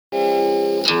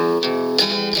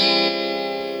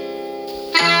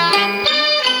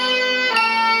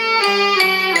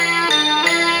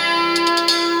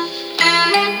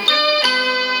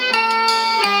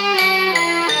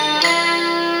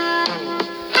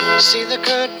See the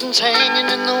curtains hanging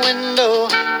in the window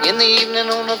in the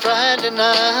evening on a Friday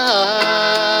night.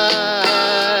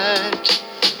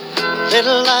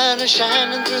 Little light is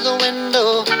shining through the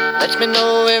window, lets me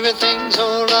know everything's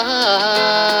alright.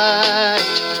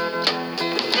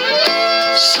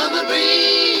 Summer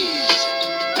breeze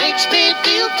makes me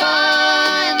feel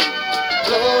fine,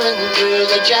 blowing through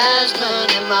the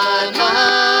jasmine in my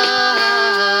mind.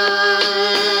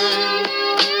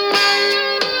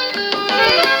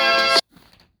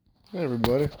 Hey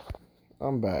everybody,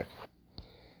 I'm back.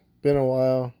 Been a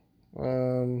while.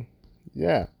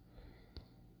 Yeah.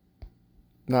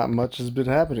 Not much has been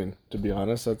happening, to be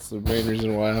honest. That's the main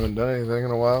reason why I haven't done anything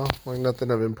in a while. Like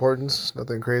nothing of importance,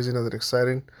 nothing crazy, nothing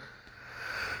exciting.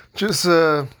 Just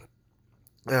I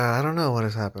don't know what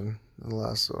has happened in the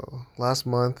last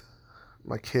month.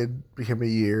 My kid became a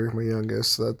year, my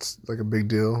youngest. So that's like a big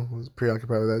deal. I was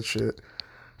preoccupied with that shit.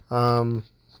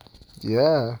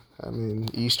 Yeah. I mean,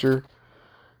 Easter.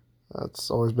 That's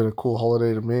always been a cool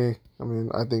holiday to me. I mean,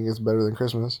 I think it's better than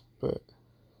Christmas, but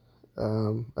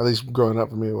at least growing up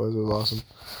for me, it was awesome.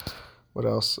 What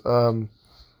else?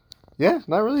 Yeah,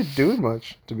 not really doing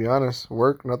much, to be honest.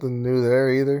 Work, nothing new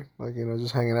there either. Like,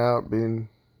 just hanging out, being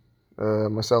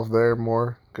myself there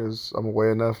more because I'm away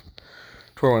enough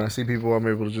to where when I see people, I'm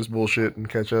able to just bullshit and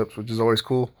catch up, which is always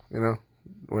cool,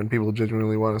 When people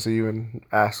genuinely want to see you and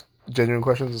ask genuine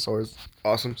questions, it's always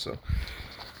awesome. So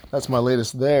that's my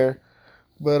latest there.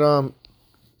 But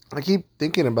I keep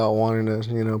thinking about wanting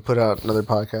to, put out another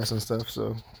podcast and stuff.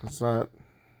 So it's not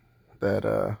that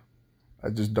I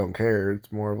just don't care.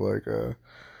 It's more of like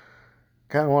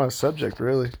kind of want a subject,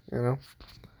 really.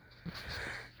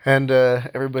 And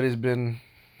everybody's been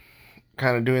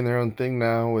kind of doing their own thing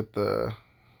now with the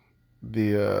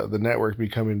network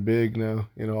becoming big now.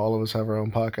 All of us have our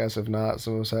own podcasts. If not,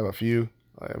 some of us have a few.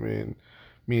 I mean,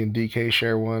 me and DK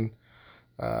share one.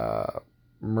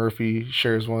 Murphy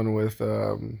shares one with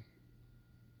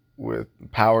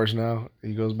Powers now.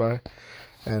 He goes by,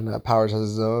 and Powers has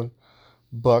his own.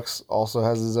 Bucks also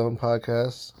has his own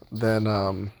podcast. Then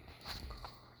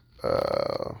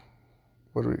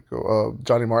where do we go?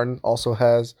 Johnny Martin also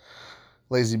has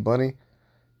Lazy Bunny.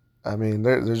 I mean,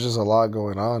 there's just a lot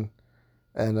going on.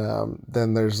 And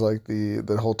then there's like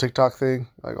the whole TikTok thing,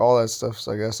 like all that stuff's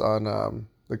I guess on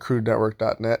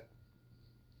thecrudenetwork.net.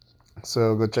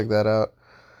 So go check that out.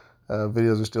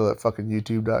 Videos are still at fucking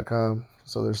youtube.com.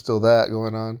 So there's still that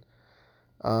going on.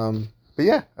 But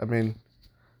yeah, I mean,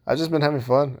 I've just been having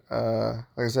fun.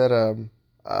 Like I said,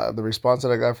 the response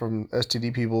that I got from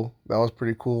STD people, that was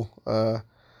pretty cool.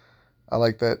 I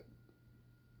like that.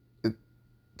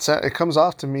 It comes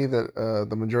off to me that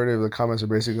the majority of the comments are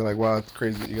basically like, wow, it's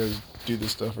crazy that you guys do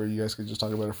this stuff, or you guys could just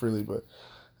talk about it freely. But,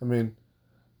 I mean,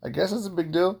 I guess it's a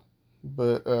big deal.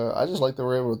 But I just like that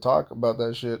we're able to talk about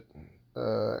that shit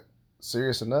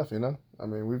serious enough, I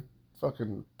mean, we've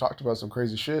fucking talked about some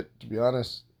crazy shit, to be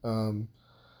honest.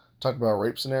 Talked about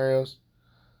rape scenarios.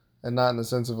 And not in the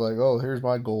sense of like, oh, here's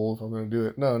my goal if I'm going to do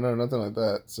it. No, nothing like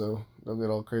that. So don't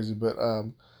get all crazy. But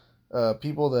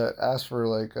people that ask for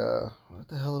like, what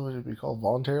the hell would it be called?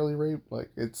 Voluntarily rape?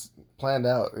 Like it's planned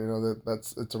out.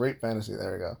 It's a rape fantasy.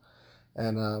 There we go.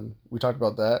 And we talked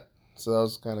about that. So that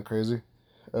was kind of crazy.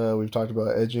 We've talked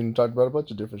about edging. Talked about a bunch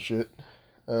of different shit.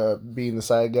 Being the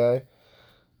side guy.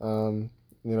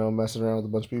 Messing around with a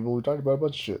bunch of people. We talked about a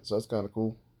bunch of shit. So that's kind of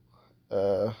cool.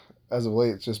 As of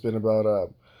late, it's just been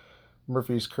about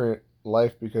Murphy's current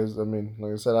life because I mean,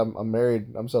 like I said, I'm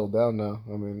married. I'm settled down now.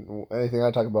 I mean, anything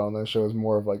I talk about on that show is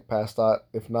more of like past thought,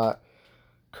 if not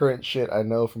current shit I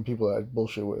know from people that I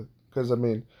bullshit with. Because I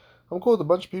mean, I'm cool with a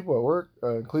bunch of people at work,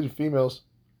 including females,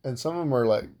 and some of them are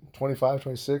like 25,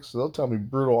 26. So they'll tell me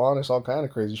brutal, honest, all kind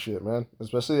of crazy shit, man.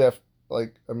 Especially if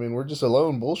like I mean, we're just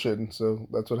alone bullshitting. So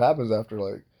that's what happens after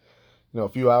like a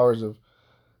few hours of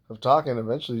talking.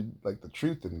 Eventually, like the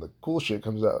truth and the cool shit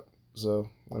comes out. So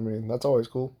I mean, that's always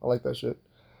cool. I like that shit.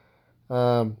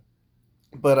 Um,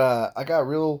 but I got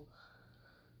real,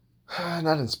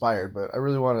 not inspired, but I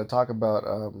really wanted to talk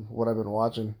about what I've been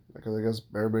watching because I guess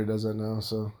everybody does that now.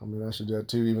 So I mean, I should do that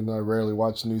too, even though I rarely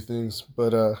watch new things.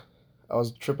 But I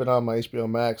was tripping on my HBO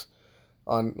Max.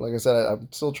 On like I said, I'm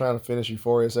still trying to finish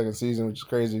Euphoria second season, which is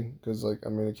crazy because like I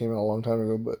mean, it came out a long time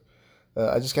ago, but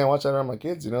I just can't watch that around my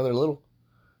kids. They're little.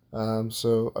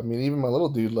 So I mean, even my little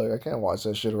dude, like, I can't watch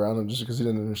that shit around him just because he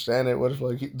didn't understand it. What if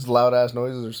like it's loud ass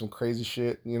noises or some crazy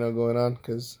shit, going on?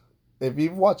 Because if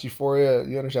you've watched Euphoria,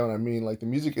 you understand what I mean. Like the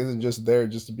music isn't just there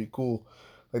just to be cool.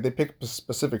 Like they pick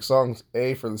specific songs,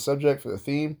 for the subject, for the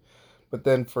theme, but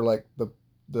then for like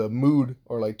the mood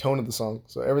or like tone of the song.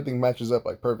 So everything matches up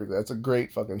like perfectly. That's a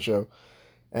great fucking show.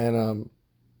 And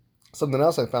Something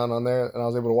else I found on there, and I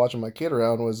was able to watch with my kid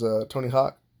around, was Tony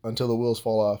Hawk Until the Wheels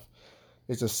Fall Off.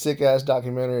 It's a sick ass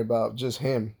documentary about just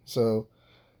him. So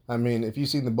I mean, if you've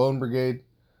seen the Bone Brigade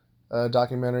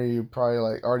documentary, you probably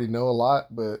like already know a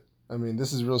lot. But I mean,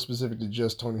 this is real specific to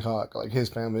just Tony Hawk, like his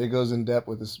family. It goes in depth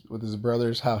with his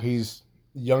brothers, how he's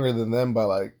younger than them by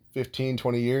like 15,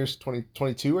 20 years, 20,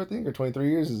 22, I think, or 23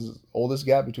 years is his oldest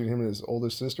gap between him and his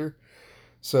oldest sister.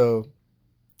 So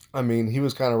I mean, he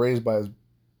was kind of raised by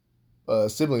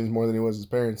his siblings more than he was his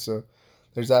parents. So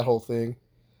there's that whole thing.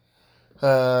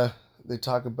 Uh, they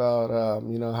talk about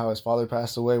how his father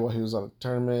passed away while he was on a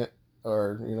tournament,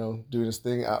 or doing his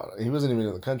thing out. He wasn't even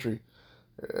in the country.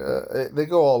 They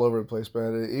go all over the place,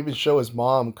 man. They even show his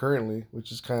mom currently,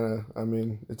 which is kind of, I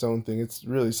mean, its own thing. It's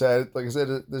really sad. Like I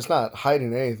said, it's not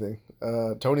hiding anything.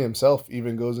 Tony himself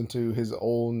even goes into his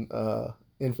own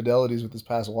infidelities with his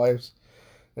past wives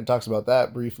and talks about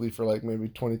that briefly for like maybe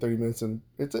 20, 30 minutes. And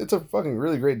it's a fucking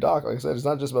really great doc. Like I said, it's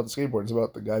not just about the skateboard, it's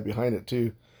about the guy behind it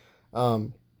too.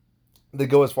 Um, they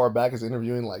go as far back as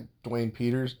interviewing like Dwayne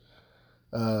Peters,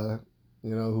 uh,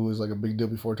 who was like a big deal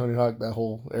before Tony Hawk, that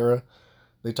whole era.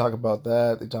 They talk about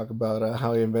that. They talk about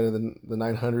how he invented the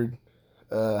 900,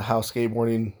 how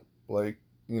skateboarding, like,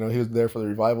 he was there for the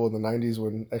revival in the 90s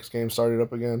when X Games started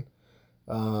up again.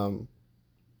 Um,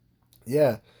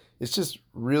 yeah, it's just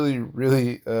really,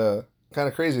 really kind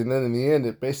of crazy. And then in the end,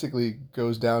 it basically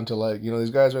goes down to like, these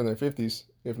guys are in their 50s,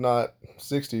 if not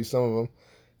 60s, some of them, and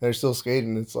they're still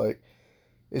skating. It's like,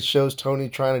 it shows Tony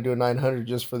trying to do a 900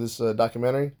 just for this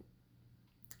documentary.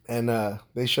 And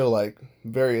they show like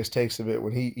various takes of it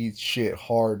when he eats shit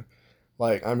hard.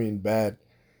 Like, I mean, bad.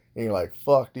 And you're like,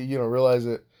 fuck, dude, you don't realize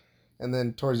it. And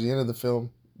then towards the end of the film,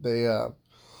 they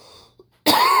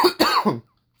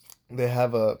they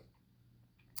have a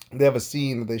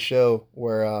scene that they show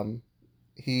where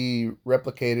he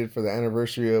replicated for the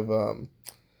anniversary of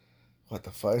what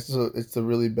the fuck? It's a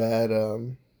really bad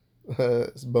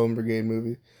it's Bone Brigade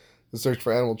movie, The Search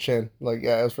for Animal Chin. Like,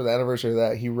 yeah, it was for the anniversary of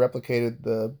that. He replicated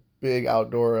the big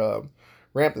outdoor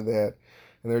ramp that they had,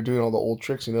 and they were doing all the old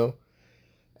tricks,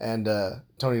 And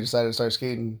Tony decided to start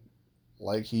skating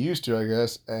like he used to, I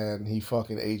guess, and he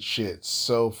fucking ate shit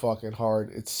so fucking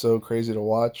hard. It's so crazy to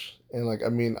watch. And like, I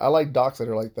mean, I like docs that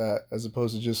are like that, as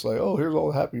opposed to just like, oh, here's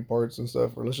all the happy parts and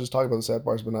stuff, or let's just talk about the sad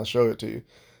parts but not show it to you.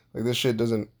 Like, this shit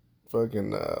doesn't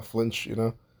fucking flinch.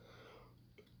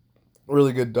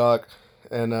 Really good doc.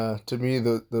 And to me,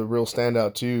 the real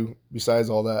standout too, besides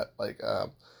all that, like,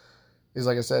 is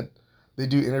like I said, they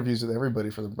do interviews with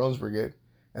everybody for the Bones Brigade,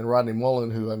 and Rodney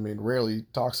Mullen, who I mean rarely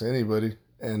talks to anybody,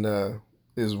 and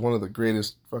is one of the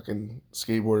greatest fucking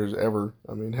skateboarders ever.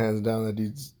 I mean, hands down, that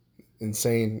dude's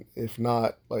insane. If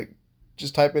not, like,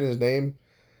 just type in his name,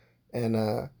 and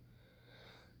I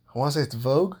want to say it's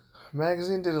Vogue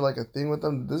magazine did like a thing with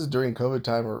them. This is during COVID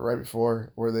time or right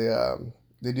before, where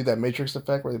they do that Matrix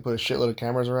effect where they put a shitload of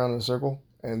cameras around in a circle,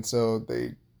 and so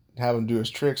they have him do his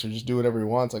tricks or just do whatever he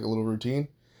wants, like a little routine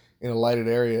in a lighted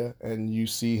area, and you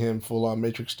see him full on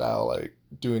Matrix style, like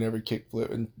doing every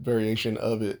kickflip and variation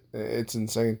of it. It's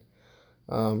insane.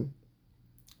 Um,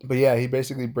 but yeah, he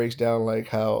basically breaks down like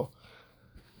how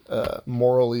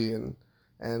morally and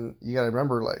you gotta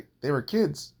remember, like, they were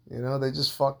kids, they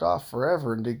just fucked off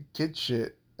forever and did kid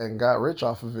shit and got rich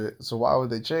off of it. So why would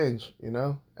they change?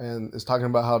 And it's talking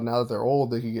about how now that they're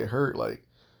old, they could get hurt. Like,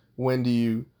 when do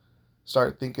you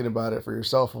start thinking about it for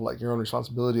yourself, of like your own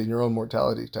responsibility and your own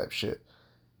mortality type shit?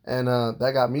 And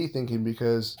that got me thinking,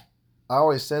 because I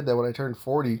always said that when I turned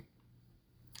 40,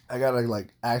 I gotta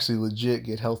like actually legit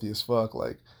get healthy as fuck.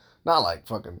 Like, not like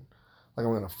fucking like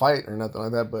I'm gonna fight or nothing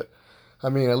like that, but I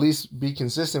mean, at least be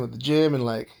consistent with the gym and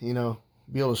like,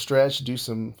 be able to stretch, do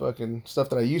some fucking stuff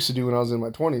that I used to do when I was in my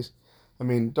 20s. I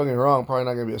mean, don't get me wrong, I'm probably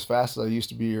not gonna be as fast as I used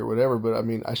to be or whatever, but I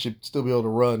mean, I should still be able to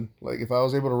run. Like, if I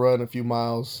was able to run a few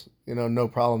miles, no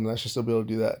problem, then I should still be able to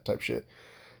do that type shit.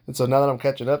 And so now that I'm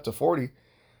catching up to 40,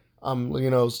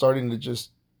 I'm, starting to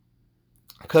just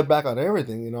cut back on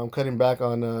everything. I'm cutting back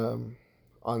on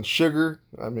sugar.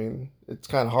 I mean, it's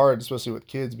kind of hard, especially with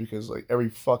kids, because like every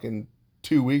fucking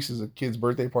 2 weeks is a kid's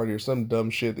birthday party or some dumb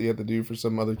shit that you have to do for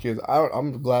some other kids.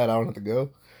 I'm glad I don't have to go.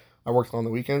 I work on the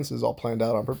weekends. It's all planned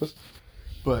out on purpose.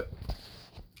 But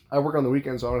I work on the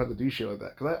weekends, so I don't have to do shit like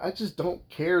that. Because I just don't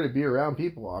care to be around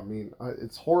people. I mean,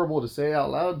 it's horrible to say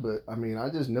out loud, but I mean, I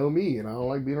just know me, and I don't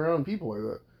like being around people like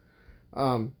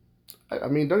that. I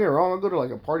mean, don't get me wrong, I'll go to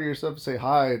like a party or stuff, say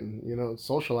hi and,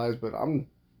 socialize, but I'm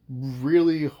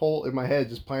really whole in my head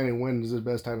just planning when is the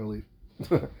best time to leave.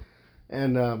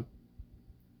 And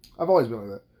I've always been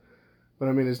like that. But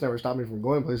I mean, it's never stopped me from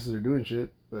going places or doing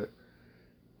shit. But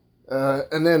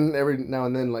And then every now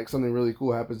and then, like something really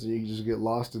cool happens, and you just get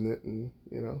lost in it, and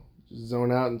just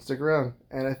zone out and stick around.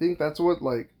 And I think that's what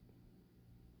like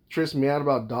trips me out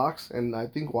about docs, and I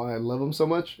think why I love them so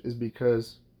much is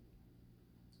because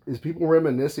is people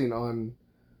reminiscing on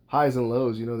highs and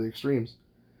lows, the extremes.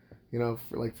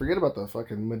 Like forget about the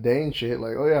fucking mundane shit.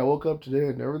 Like, oh yeah, I woke up today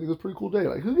and everything was a pretty cool day.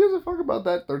 Like, who gives a fuck about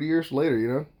that 30 years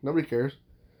later? Nobody cares.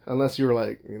 Unless you're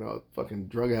like, a fucking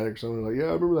drug addict or something. Like, yeah,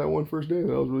 I remember that one first day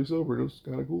that I was really sober. It was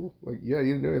kind of cool. Like, yeah,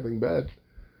 you didn't do anything bad.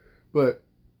 But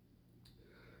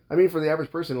I mean, for the average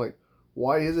person, like,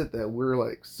 why is it that we're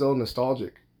like so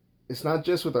nostalgic? It's not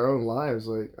just with our own lives.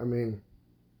 Like, I mean,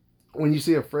 when you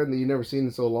see a friend that you've never seen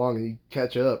in so long and you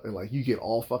catch up and like you get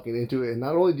all fucking into it, and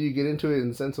not only do you get into it in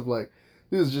the sense of like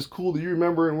this is just cool that you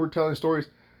remember and we're telling stories,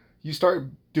 you start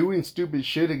doing stupid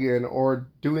shit again or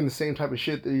doing the same type of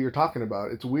shit that you're talking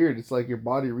about. It's weird. It's like your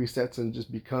body resets and just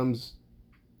becomes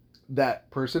that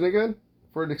person again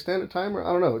for an extended time. Or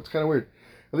I don't know. It's kind of weird.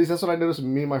 At least that's what I noticed with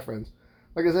me and my friends.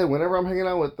 Like I said, whenever I'm hanging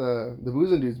out with the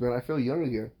boozing dudes, man, I feel young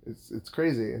again. It's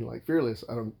crazy and like fearless.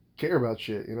 I don't care about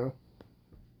shit.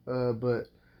 But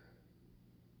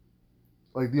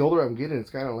like the older I'm getting, it's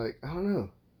kind of like I don't know.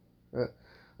 Uh,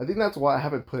 I think that's why I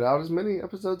haven't put out as many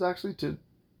episodes. Actually, to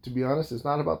be honest, it's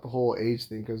not about the whole age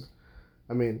thing. Because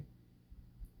I mean,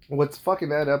 what's fucking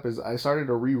that up is I started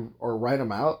to write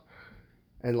them out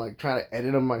and like try to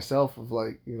edit them myself of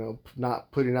like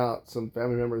not putting out some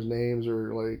family members' names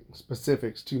or like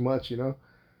specifics too much.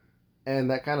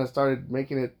 And that kind of started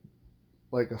making it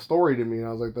like a story to me. And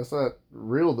I was like, that's not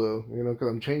real though, because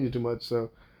I'm changing too much.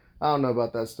 So I don't know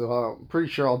about that still. I'm pretty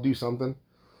sure I'll do something.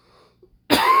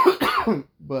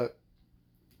 But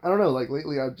I don't know. Like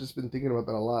lately, I've just been thinking about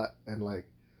that a lot, and like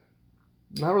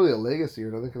not really a legacy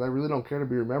or nothing, because I really don't care to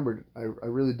be remembered. I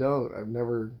really don't. I've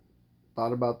never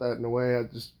thought about that in a way. I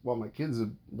just want my kids to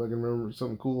fucking remember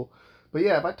something cool. But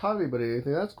yeah, if I taught anybody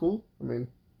anything, that's cool. I mean,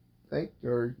 thank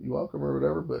or you welcome or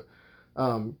whatever. But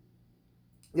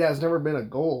yeah, it's never been a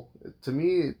goal to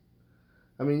me.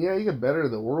 I mean, yeah, you get better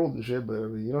the world and shit, but I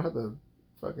mean, you don't have to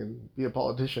fucking be a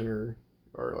politician or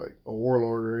like a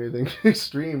warlord or anything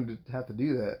extreme to have to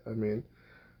do that. I mean,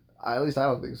 at least I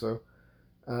don't think so.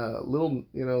 Little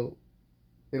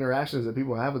interactions that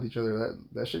people have with each other,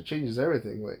 that shit changes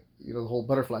everything. Like the whole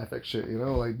butterfly effect shit.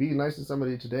 Like being nice to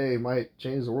somebody today might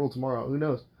change the world tomorrow. Who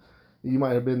knows? You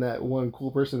might have been that one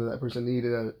cool person that person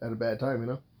needed at a bad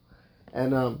time.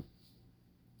 And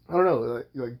I don't know,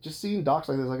 like just seeing docs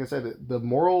like this. Like I said, the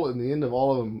moral in the end of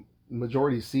all of them,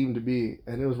 majority seemed to be,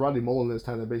 and it was Rodney Mullen this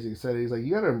time that basically said it. He's like,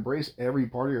 you got to embrace every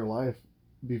part of your life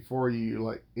before you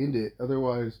like end it.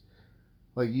 Otherwise,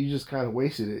 like you just kind of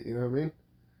wasted it. You know what I mean?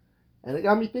 And it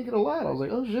got me thinking a lot. I was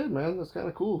like, oh shit, man, that's kind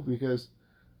of cool because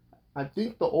I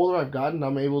think the older I've gotten,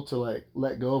 I'm able to like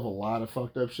let go of a lot of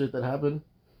fucked up shit that happened,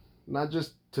 not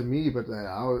just to me, but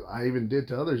that I even did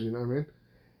to others. You know what I mean?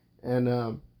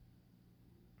 And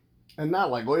and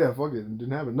not like, oh yeah, fuck it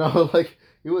didn't happen. No, like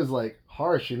it was like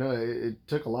harsh. It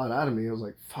took a lot out of me. It was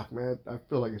like, fuck, man, I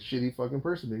feel like a shitty fucking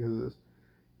person because of this.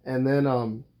 And then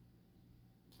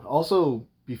also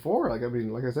before, like I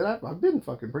mean, like I said, I've been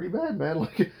fucking pretty bad, man.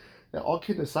 Like all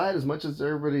kidding aside, as much as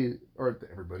everybody,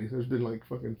 there's been like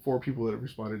fucking 4 people that have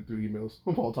responded through emails.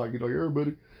 I'm all talking like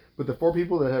everybody, but the 4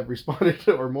 people that have responded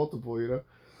are multiple.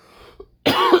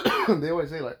 They always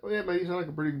say like, oh yeah, man, you sound like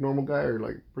a pretty normal guy or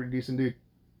like pretty decent dude.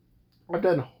 I've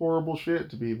done horrible shit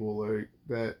to people like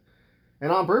that,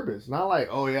 and on purpose. Not like,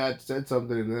 oh yeah, I said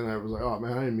something and then I was like, oh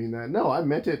man, I didn't mean that. No, I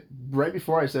meant it right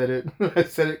before I said it. I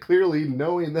said it clearly,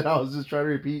 knowing that I was just trying to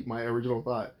repeat my original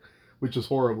thought, which was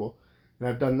horrible. And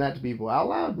I've done that to people out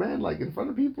loud, man, like in front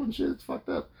of people and shit. It's fucked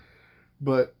up.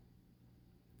 But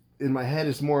in my head,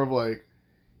 it's more of like,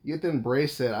 you have to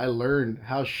embrace that I learned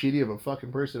how shitty of a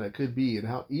fucking person I could be and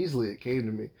how easily it came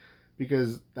to me,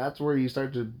 because that's where you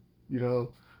start to, you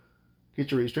know, get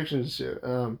your restrictions and shit.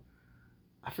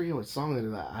 I forget what song it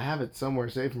is. I have it somewhere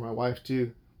saved for my wife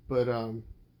too. But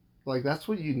like that's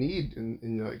what you need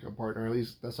in like a partner. At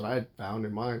least that's what I found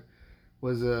in mine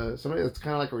was somebody that's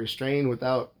kind of like a restrained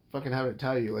without fucking having to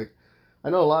tell you. Like I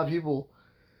know a lot of people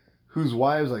whose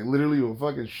wives like literally will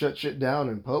fucking shut shit down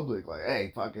in public. Like,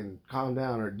 hey, fucking calm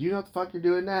down, or do you know what the fuck you're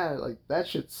doing now? Like that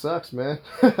shit sucks, man.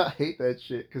 I hate that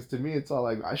shit because to me it's all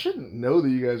like I shouldn't know that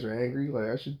you guys are angry. Like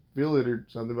I should feel it or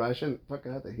something, but I shouldn't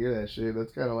fucking have to hear that shit.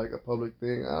 That's kind of like a public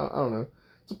thing. I don't know.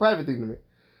 It's a private thing to me.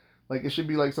 Like it should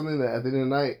be like something that at the end of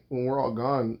the night when we're all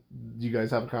gone, you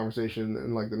guys have a conversation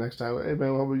and like the next time, like, hey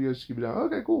man, how about you guys keep it down?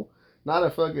 Okay, cool. Not a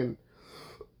fucking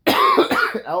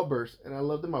outburst. And I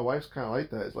love that my wife's kind of like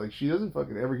that. It's like she doesn't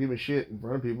fucking ever give a shit in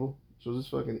front of people. She'll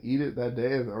just fucking eat it that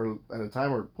day or at a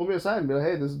time, or pull me aside and be like,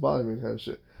 hey, this is bothering me, kind of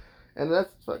shit. And that's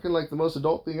fucking like the most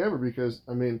adult thing ever, because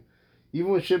I mean,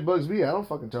 even when shit bugs me, I don't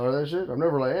fucking tell her that shit. I'm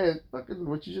never like, hey, fucking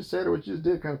what you just said or what you just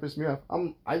did kind of pissed me off.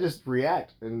 I just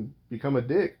react and become a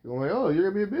dick. I'm like, oh, you're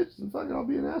gonna be a bitch, then fucking I'll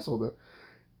be an asshole then.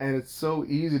 And it's so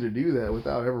easy to do that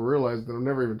without ever realizing that I'm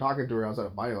never even talking to her outside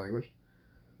of body language.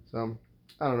 So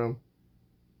I don't know.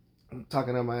 I'm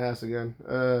talking out my ass again.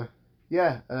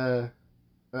 Yeah.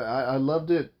 I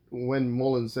loved it when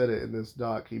Mullen said it in this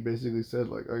doc. He basically said,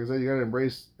 like I said, you gotta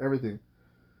embrace everything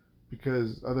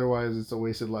because otherwise it's a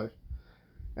wasted life.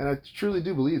 And I truly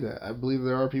do believe that. I believe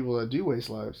there are people that do waste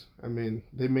lives. I mean,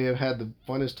 they may have had the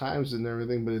funnest times and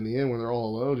everything, but in the end, when they're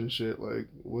all alone and shit, like,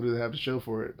 what do they have to show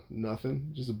for it?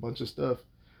 Nothing. Just a bunch of stuff.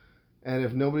 And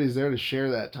if nobody's there to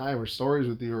share that time or stories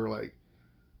with you, or like,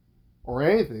 or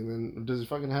anything, then does it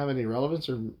fucking have any relevance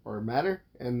or matter?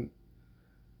 And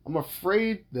I'm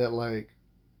afraid that, like,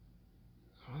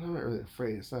 I'm not really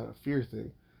afraid. It's not a fear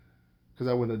thing because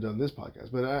I wouldn't have done this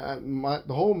podcast. But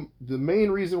the main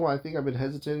reason why I think I've been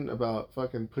hesitant about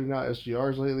fucking putting out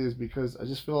SGRs lately is because I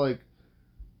just feel like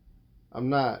I'm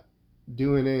not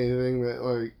doing anything that,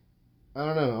 like, I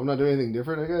don't know. I'm not doing anything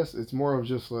different. I guess it's more of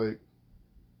just like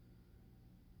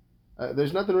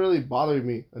there's nothing really bothering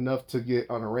me enough to get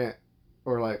on a rant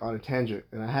or like on a tangent,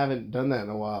 and I haven't done that in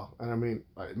a while. And I mean,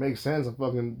 it makes sense. I'm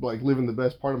fucking like living the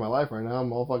best part of my life right now.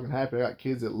 I'm all fucking happy. I got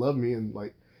kids that love me and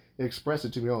like express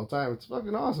it to me all the time. It's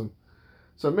fucking awesome.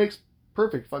 So it makes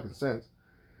perfect fucking sense.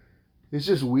 It's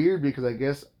just weird because I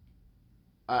guess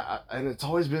and it's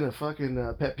always been a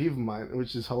fucking pet peeve of mine,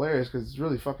 which is hilarious because it's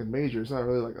really fucking major. It's not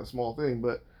really like a small thing,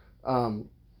 but um,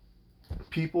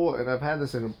 people, and I've had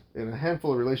this in a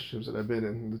handful of relationships that I've been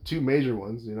in, the two major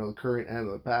ones, you know, the current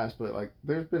and the past, but like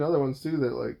there's been other ones too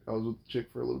that, like, I was with a chick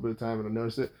for a little bit of time and I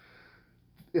noticed it.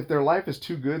 If their life is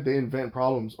too good, they invent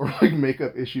problems or like make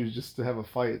up issues just to have a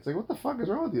fight. It's like, what the fuck is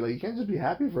wrong with you? Like, you can't just be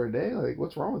happy for a day. Like,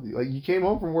 what's wrong with you? Like, you came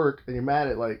home from work and you're mad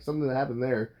at like something that happened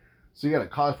there, so you got to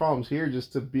cause problems here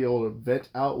just to be able to vent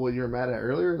out what you were mad at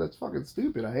earlier. That's fucking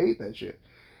stupid. I hate that shit.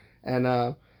 And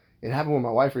it happened with my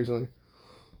wife recently.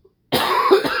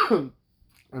 And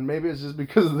maybe it's just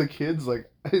because of the kids,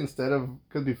 like, instead of,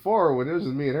 because before, when it was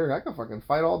just me and her, I could fucking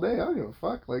fight all day. I don't give a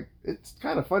fuck. Like, it's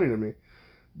kind of funny to me.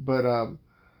 But,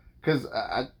 because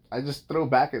I just throw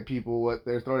back at people what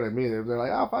they're throwing at me. They're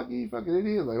like, oh, fuck you fucking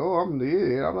idiot. Like, oh, I'm the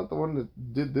idiot. I'm not the one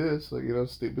that did this. Like, you know,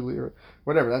 stupidly or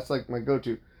whatever. That's like my go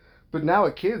to. But now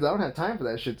with kids, I don't have time for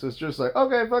that shit. So it's just like,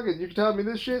 okay, fuck it. You can tell me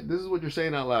this shit. This is what you're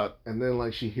saying out loud. And then,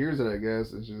 like, she hears it, I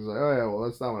guess. And she's like, oh, yeah, well,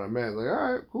 that's not what I meant. Like,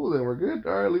 all right, cool, then we're good.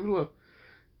 All right, leave it alone.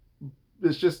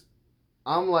 It's just,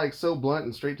 I'm like so blunt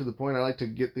and straight to the point. I like to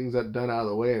get things done out of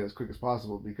the way as quick as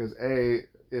possible because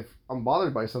if I'm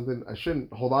bothered by something, I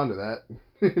shouldn't hold on to that.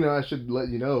 You know, I should let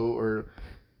you know, or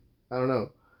I don't know.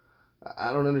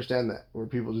 I don't understand that where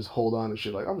people just hold on to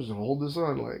shit. Like, I'm just gonna hold this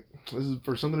on. Like, this is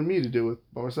for something to me to deal with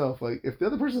by myself. Like, if the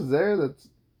other person's there, that's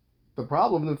the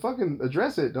problem. Then fucking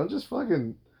address it. Don't just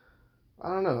fucking. I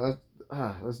don't know.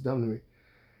 That's dumb to me.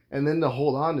 And then to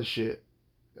hold on to shit,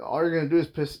 all you're gonna do is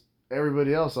piss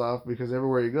everybody else off because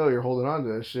everywhere you go, you're holding on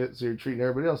to that shit. So you're treating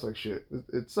everybody else like shit.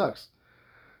 It sucks.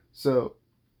 So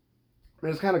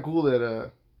it's kind of cool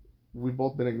that we've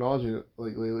both been acknowledging it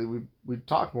like lately. We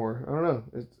talk more. I don't know.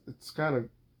 It's kind of,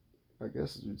 I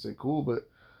guess you'd say, cool, but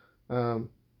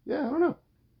yeah, I don't know.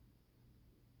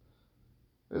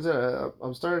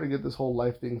 I'm starting to get this whole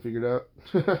life thing figured out.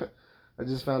 I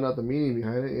just found out the meaning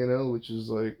behind it, you know, which is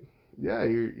like, yeah,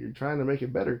 you're trying to make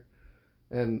it better.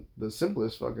 And the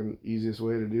simplest fucking easiest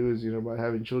way to do is, you know, by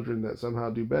having children that somehow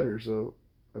do better. So,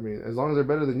 I mean, as long as they're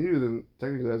better than you, then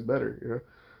technically that's better, you know.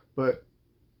 But,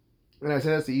 and I say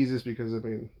that's the easiest because, I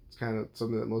mean, it's kind of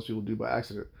something that most people do by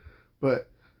accident. But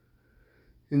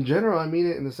in general, I mean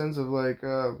it in the sense of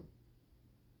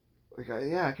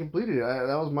yeah, I completed it.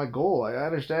 That was my goal. I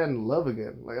understand love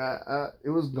again. Like, it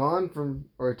was gone from,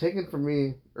 or taken from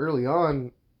me early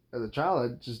on as a child.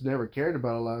 I just never cared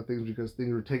about a lot of things because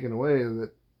things were taken away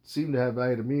that seemed to have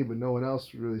value to me, but no one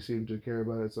else really seemed to care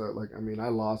about it. So, like, I mean, I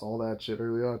lost all that shit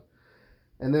early on.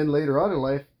 And then later on in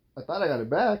life, I thought I got it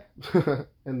back.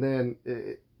 And then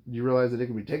you realize that it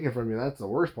can be taken from you. That's the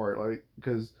worst part. Like,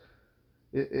 because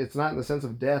it's not in the sense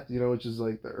of death, you know, which is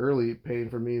like the early pain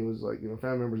for me was like, you know,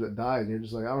 family members that died, and you're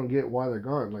just like, I don't get why they're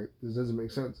gone. Like, this doesn't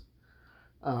make sense.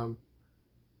 Um,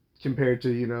 Compared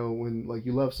to, you know, when like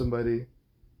you love somebody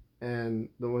and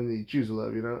the one that you choose to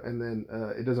love, you know, and then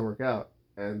it doesn't work out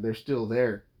and they're still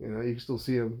there, you know, you can still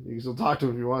see them, you can still talk to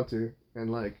them if you want to.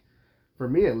 And like, for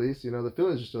me at least, you know, the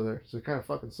feelings are still there. So it kind of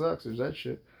fucking sucks. There's that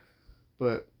shit.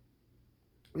 But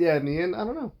yeah, in the end, I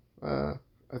don't know.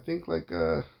 I think like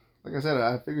I said,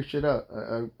 I figured shit out.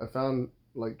 I found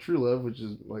like true love, which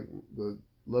is like the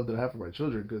love that I have for my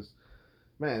children. Because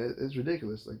man, it's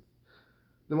ridiculous. Like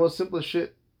the most simplest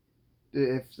shit.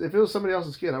 If it was somebody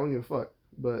else's kid, I wouldn't give a fuck.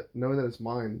 But knowing that it's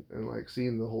mine and like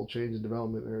seeing the whole change in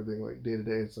development and everything like day to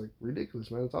day, it's like ridiculous,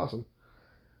 man. It's awesome.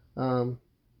 Um,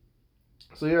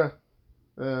 so yeah,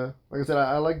 like I said,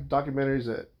 I like documentaries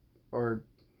that are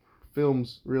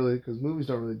films really because movies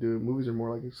don't really do it. Movies are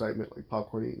more like excitement, like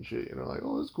popcorn eating shit. You know, like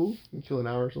oh that's cool, you kill an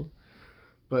hour or something.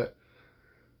 But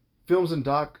films and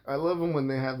doc, I love them when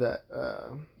they have that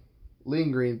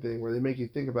lingering thing where they make you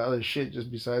think about other shit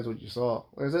just besides what you saw.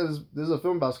 Like I said, this is a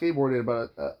film about skateboarding about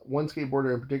one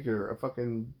skateboarder in particular, a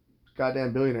fucking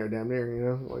goddamn billionaire, damn near. You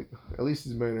know, like at least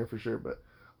he's a millionaire for sure. But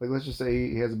like let's just say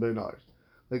he has $1 billion.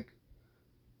 Like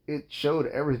it showed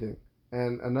everything.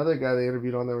 And another guy they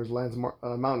interviewed on there was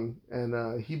Mountain,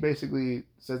 and he basically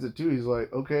says it too. He's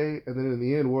like, okay, and then in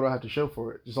the end, what do I have to show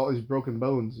for it? Just all these broken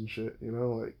bones and shit. You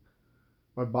know, like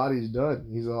my body's done.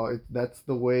 He's all, that's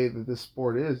the way that this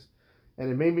sport is, and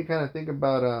it made me kind of think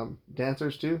about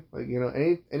dancers too, like you know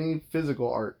any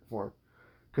physical art form,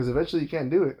 because eventually you can't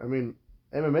do it. I mean,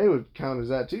 MMA would count as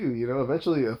that too. You know,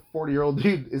 eventually a 40-year-old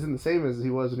dude isn't the same as he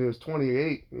was when he was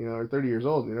 28, you know, or 30 years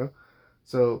old. You know,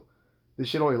 so this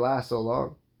shit only lasts so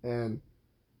long, and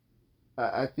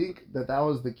I think that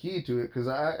was the key to it because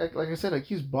like I said, it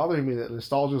keeps bothering me that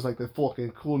nostalgia is like the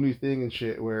fucking cool new thing and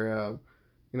shit. Where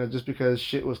you know, just because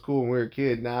shit was cool when we were a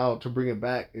kid, now to bring it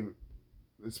back,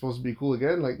 it's supposed to be cool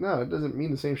again. Like, no, it doesn't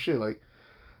mean the same shit. Like,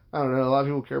 I don't know. A lot of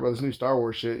people care about this new Star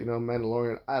Wars shit. You know,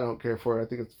 Mandalorian. I don't care for it. I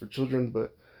think it's for children.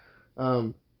 But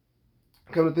um,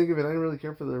 come to think of it, I didn't really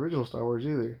care for the original Star Wars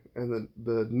either. And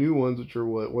the new ones, which are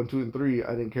what 1, 2, and 3,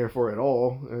 I didn't care for at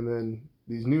all. And then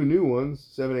these new ones,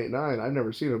 7, 8, 9, I've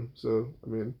never seen them. So I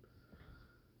mean,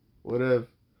 whatever.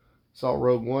 Saw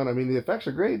Rogue One. I mean, the effects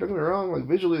are great. Don't get me wrong. Like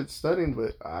visually, it's stunning,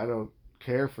 but I don't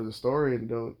care for the story and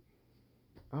don't.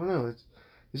 I don't know. It's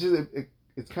just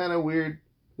it's kind of weird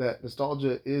that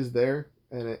nostalgia is there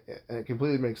and it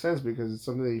completely makes sense because it's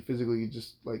something that you physically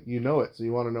just like you know it, so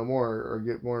you want to know more or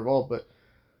get more involved. But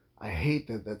I hate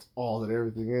that that's all that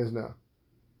everything is now.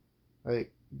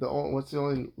 Like what's the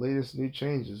only latest new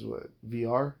change is what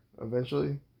VR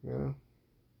eventually, you know,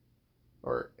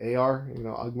 or AR, you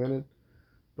know, augmented.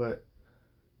 But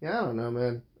yeah, I don't know,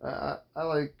 man. I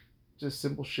like just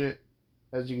simple shit,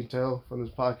 as you can tell from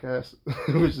this podcast,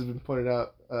 which has been pointed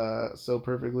out so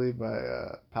perfectly by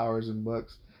Powers and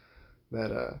Bucks,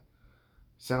 that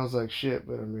sounds like shit,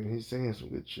 but I mean, he's saying some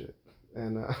good shit.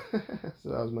 And so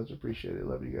that was much appreciated.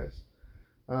 Love you guys.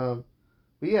 Um,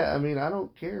 but yeah, I mean, I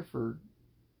don't care for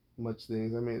much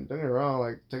things. I mean, don't get me wrong,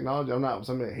 like technology, I'm not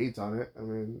somebody that hates on it. I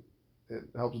mean, it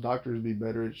helps doctors be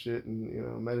better at shit and, you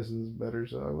know, medicine's better,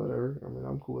 so whatever. I mean,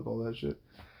 I'm cool with all that shit.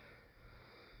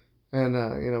 And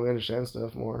you know, we understand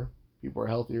stuff more. People are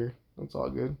healthier. That's all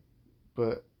good.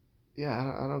 But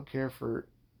yeah, I don't care for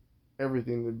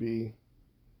everything to be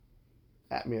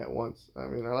at me at once. I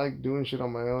mean, I like doing shit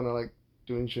on my own. I like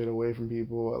doing shit away from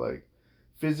people. I like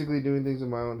physically doing things with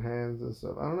my own hands and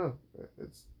stuff. I don't know.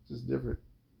 It's just different.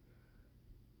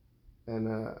 And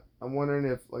I'm wondering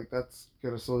if like that's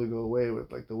gonna slowly go away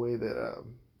with like the way that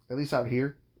at least out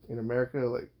here in America,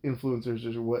 like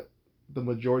influencers are what the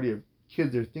majority of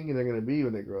kids are thinking they're gonna be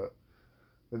when they grow up.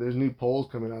 Like, there's new polls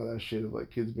coming out of that shit of like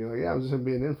kids being like, yeah, I'm just gonna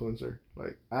be an influencer.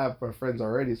 Like I have my friends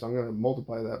already, so I'm gonna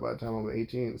multiply that by the time I'm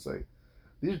 18. It's like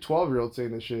these are 12-year-olds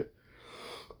saying this shit.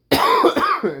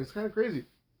 It's kind of crazy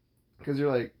because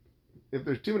you're like, if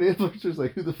there's too many influencers,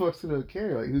 like who the fuck's gonna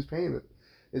care? Like who's paying it?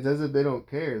 It's as if they don't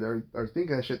care. They're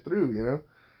thinking that shit through, you know.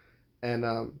 And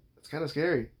it's kind of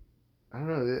scary. I don't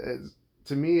know.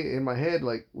 To me, in my head,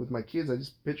 like with my kids, I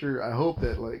just picture. I hope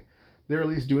that like they're at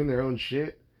least doing their own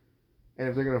shit, and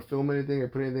if they're gonna film anything or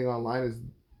put anything online, is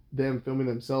them filming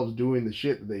themselves doing the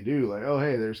shit that they do. Like, oh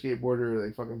hey, they're a skateboarder, or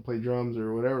they fucking play drums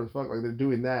or whatever the fuck. Like they're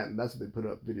doing that, and that's what they put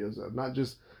up videos of, not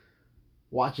just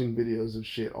watching videos of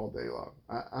shit all day long.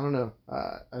 I don't know.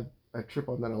 I trip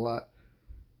on that a lot,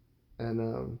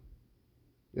 and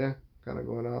yeah, kind of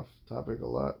going off topic a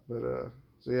lot, but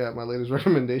so yeah, my latest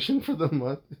recommendation for the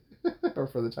month or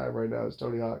for the time right now is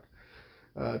Tony Hawk,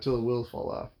 Till the Wheels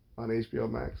Fall Off on HBO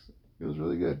Max. It was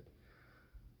really good.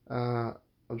 Uh,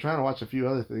 I'm trying to watch a few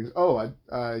other things. Oh,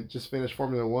 I just finished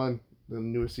Formula One, the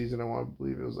newest season. I want to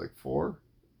believe it was like 4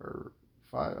 or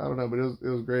 5. I don't know, but it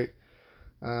was great.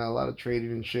 A lot of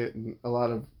trading and shit, and a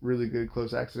lot of really good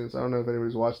close accidents. I don't know if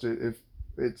anybody's watched it. If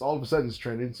it's all of a sudden it's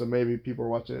trending, so maybe people are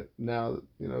watching it now.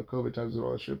 You know, COVID times and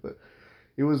all that shit. But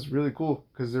it was really cool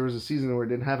because there was a season where it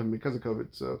didn't happen because of COVID.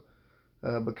 So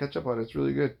But catch up on it. It's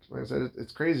really good. Like I said,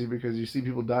 it's crazy because you see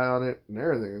people die on it and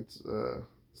everything.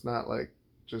 It's not like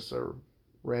just a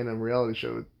random reality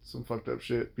show with some fucked up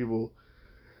shit. People,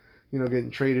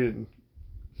 getting traded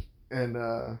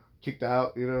and kicked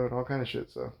out, and all kind of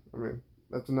shit. So I mean,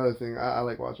 that's another thing I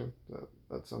like watching.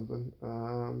 That's something.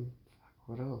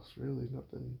 What else? Really,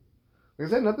 nothing. Like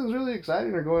I said, nothing's really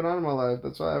exciting or going on in my life.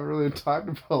 That's why I haven't really talked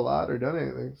about a lot or done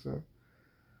anything. So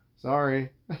sorry.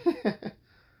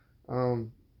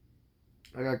 um,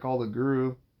 I got called a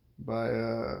guru by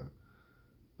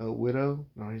a widow.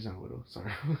 No, he's not a widow.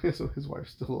 Sorry, his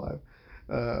wife's still alive.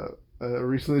 A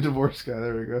recently divorced guy.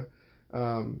 There we go.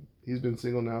 He's been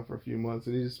single now for a few months,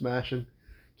 and he's smashing,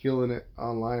 killing it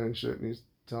online and shit. And he's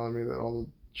telling me that all the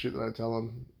shit that I tell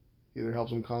him either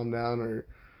helps him calm down or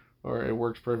it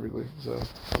works perfectly. So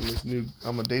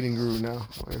I'm a dating guru now.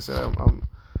 Like I said, I'm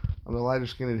the lighter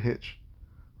skinned Hitch.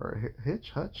 Or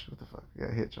Hutch? What the fuck?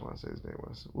 Yeah, Hitch, I want to say his name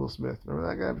was. Will Smith. Remember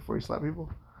that guy before he slapped people?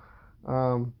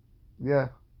 Yeah.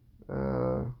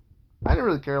 I didn't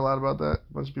really care a lot about that.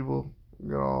 A bunch of people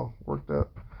got all worked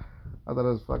up. I thought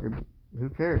it was fucking, who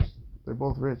cares? They're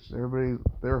both rich. They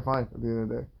were fine at the end of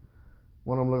the day.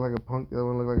 One of them looked like a punk, the other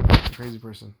one looked like a fucking crazy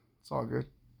person. It's all good.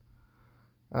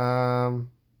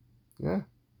 Yeah.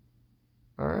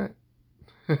 Alright.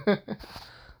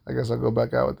 I guess I'll go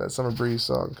back out with that Summer Breeze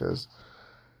song because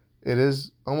it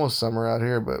is almost summer out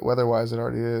here, but weather-wise it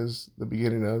already is the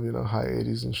beginning of, high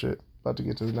 80s and shit. About to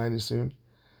get to the 90s soon.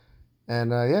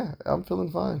 And yeah, I'm feeling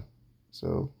fine.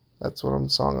 So that's what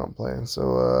song I'm playing.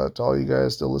 So to all you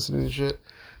guys still listening to shit,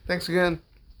 thanks again.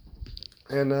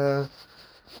 And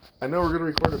I know we're going to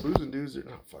record a Booze and Dudes, or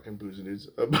not fucking Booze and Dudes,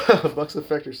 a Bucks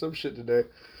Effect or some shit today.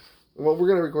 Well, we're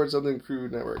going to record something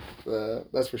Crude Network.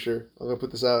 That's for sure. I'm going to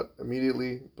put this out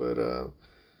immediately, but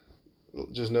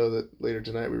just know that later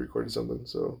tonight we recorded something,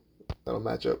 so that'll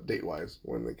match up date-wise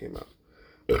when they came out.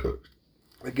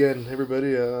 Again,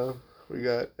 everybody, we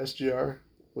got SGR,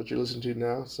 what you're listening to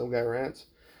now, Some Guy Rants,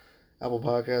 Apple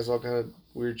Podcasts, all kind of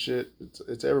weird shit.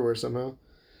 It's everywhere somehow.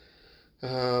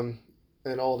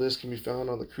 And all this can be found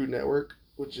on the Crude Network,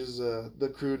 which is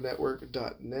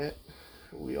thecrudenetwork.net.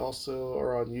 We also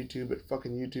are on YouTube at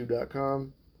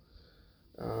fuckingyoutube.com.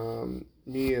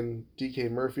 Me and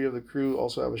DK Murphy of the Crew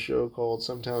also have a show called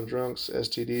Sometown Drunks,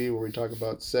 STD, where we talk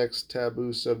about sex,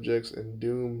 taboo subjects, and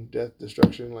doom, death,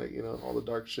 destruction, like, all the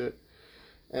dark shit.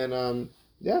 And,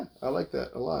 yeah, I like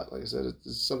that a lot. Like I said,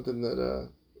 it's something that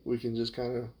we can just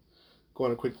kind of go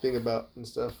on a quick thing about and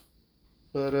stuff.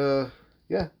 But,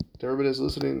 yeah, to everybody that's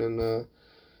listening and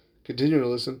continue to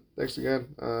listen, thanks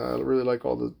again. I really like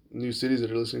all the new cities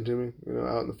that are listening to me,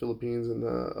 out in the Philippines and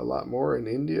a lot more in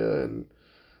India, and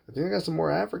I think I got some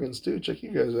more Africans too. Check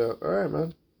you guys out. All right,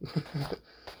 man.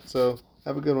 So,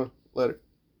 have a good one. Later.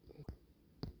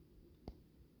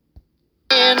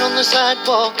 And on the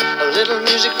sidewalk, a little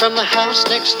music from the house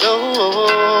next door.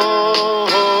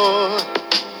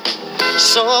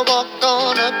 So I walk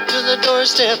on up to the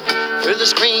doorstep, through the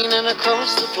screen and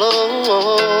across the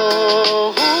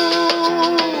floor.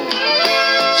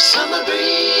 Summer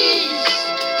breeze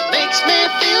makes me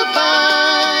feel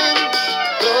fine.